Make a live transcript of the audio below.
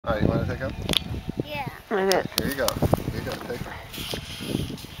Alright, you want to take him? Yeah. Okay, here you go. Here you go, take him.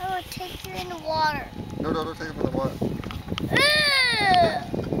 I will take you in the water. No, don't take him in the water. Ugh!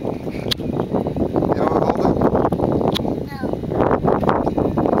 You don't want to hold him? No.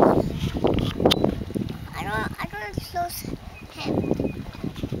 I don't close him.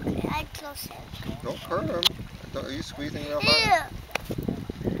 I close him. Don't hurt him. Are you squeezing real hard? Yeah.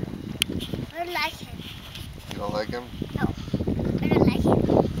 I don't like him. You don't like him? No. I don't like him.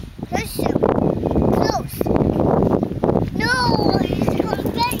 Close him. Close. No, he's gonna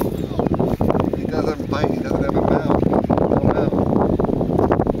bite me. He doesn't bite. He doesn't have a mouth. No mouth.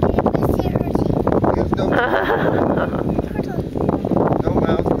 He has no mouth. No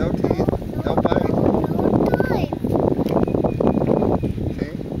mouth, no teeth, no bite. See?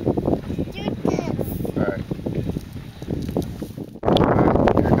 Do this. Alright. Alright,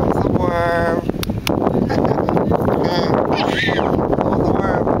 here comes the worm. Okay. Hold the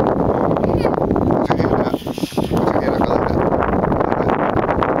worm. Put your hand up. Put your hand up like that.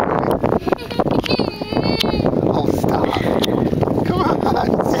 Oh, stop. Come on. Come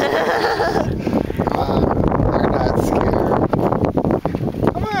on. You're not scared.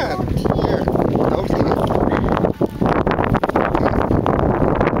 Come on. Here. No teeth.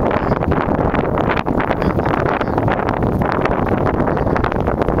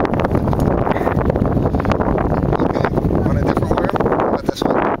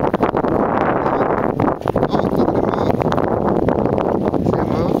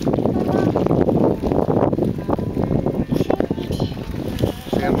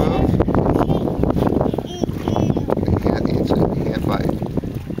 Can't move? He can't eat you. He can't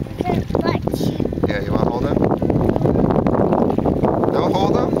bite. Yeah, you want to hold him? No,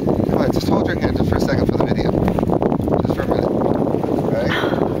 hold him? Come on, just hold your hand just for a second for the video. Just for a minute. Alright?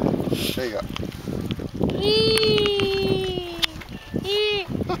 There you go.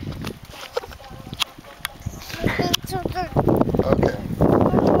 Okay.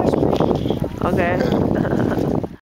 Okay.